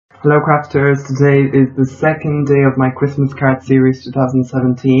Hello crafters, today is the second day of my Christmas card series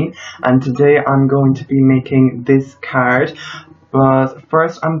 2017 and today I'm going to be making this card, but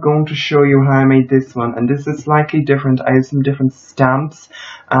first I'm going to show you how I made this one, and this is slightly different. I have some different stamps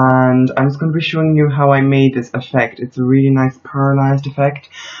and I'm just going to be showing you how I made this effect. It's a really nice pearlized effect,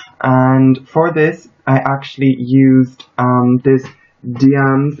 and for this I actually used this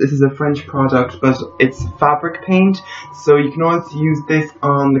Diams. This is a French product, but it's fabric paint, so you can always use this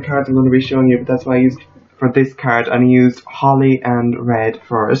on the cards I'm going to be showing you, but that's why I used for this card, and I used holly and red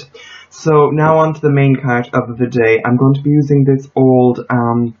for it. So now on to the main card of the day. I'm going to be using this old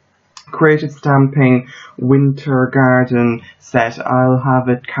Creative Stamping Winter Garden set. I'll have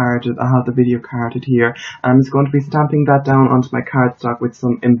it carded, I'll have the video carded here. I'm just going to be stamping that down onto my cardstock with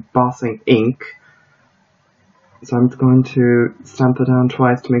some embossing ink. So I'm going to stamp it down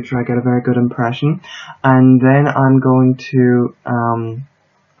twice to make sure I get a very good impression. And then I'm going to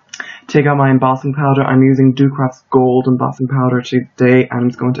take out my embossing powder. I'm using Craft's gold embossing powder today, and I'm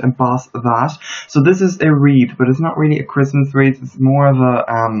just going to emboss that. So this is a wreath, but it's not really a Christmas wreath. It's more of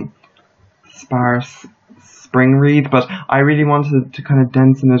a sparse spring wreath, but I really wanted to kind of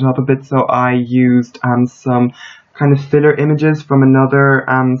densen it up a bit, so I used some kind of filler images from another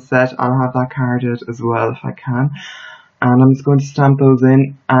set. I'll have that carded as well if I can, and I'm just going to stamp those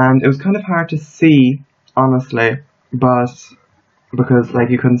in. And it was kind of hard to see, honestly, but because like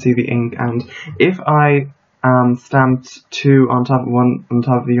you couldn't see the ink, and if I stamped two on top of one on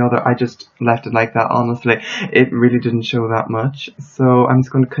top of the other, I just left it like that. Honestly, it really didn't show that much, so I'm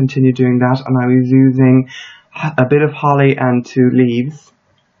just going to continue doing that. And I was using a bit of holly and 2 leaves.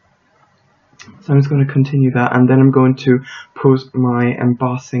 So I'm just going to continue that, and then I'm going to put my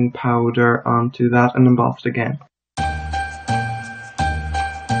embossing powder onto that and emboss it again.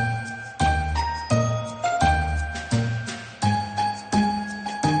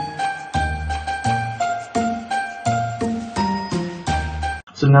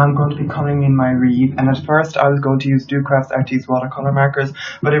 So now I'm going to be colouring in my wreath, and at first I was going to use Craft's Artiste watercolour markers,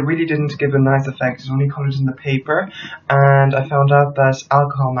 but it really didn't give a nice effect. It only coloured in the paper, and I found out that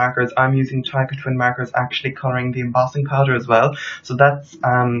alcohol markers, I'm using Tiger Twin markers, actually colouring the embossing powder as well. So that's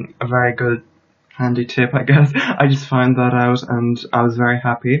a very good handy tip, I guess. I just found that out and I was very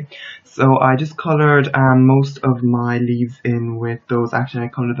happy. So I just coloured most of my leaves in with those. Actually, I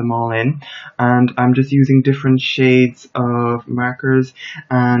coloured them all in, and I'm just using different shades of markers,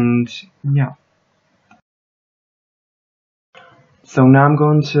 and yeah. So now I'm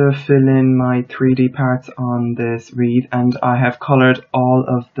going to fill in my 3D parts on this wreath, and I have coloured all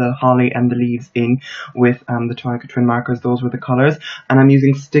of the holly and the leaves in with the Tiger Twin markers. Those were the colours, and I'm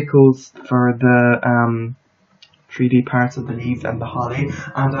using stickles for the 3D parts of the leaves and the holly,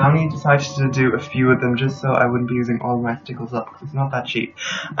 and I only decided to do a few of them just so I wouldn't be using all my stickles up, because it's not that cheap.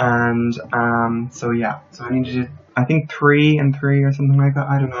 And so yeah, so I need to do, I think 3 and 3 or something like that,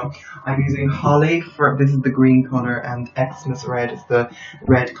 I don't know. I'm using holly for, this is the green colour, and Xmas red is the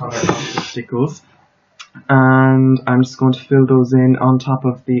red colour of the stickles. And I'm just going to fill those in on top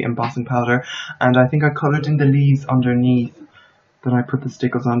of the embossing powder, and I think I coloured in the leaves underneath. Then I put the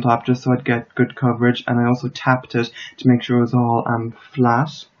stickles on top just so I'd get good coverage, and I also tapped it to make sure it was all flat.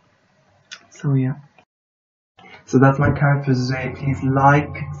 So yeah. So that's my card for today. Please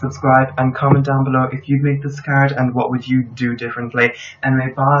like, subscribe and comment down below if you'd make this card and what would you do differently.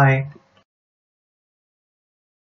 Anyway, bye!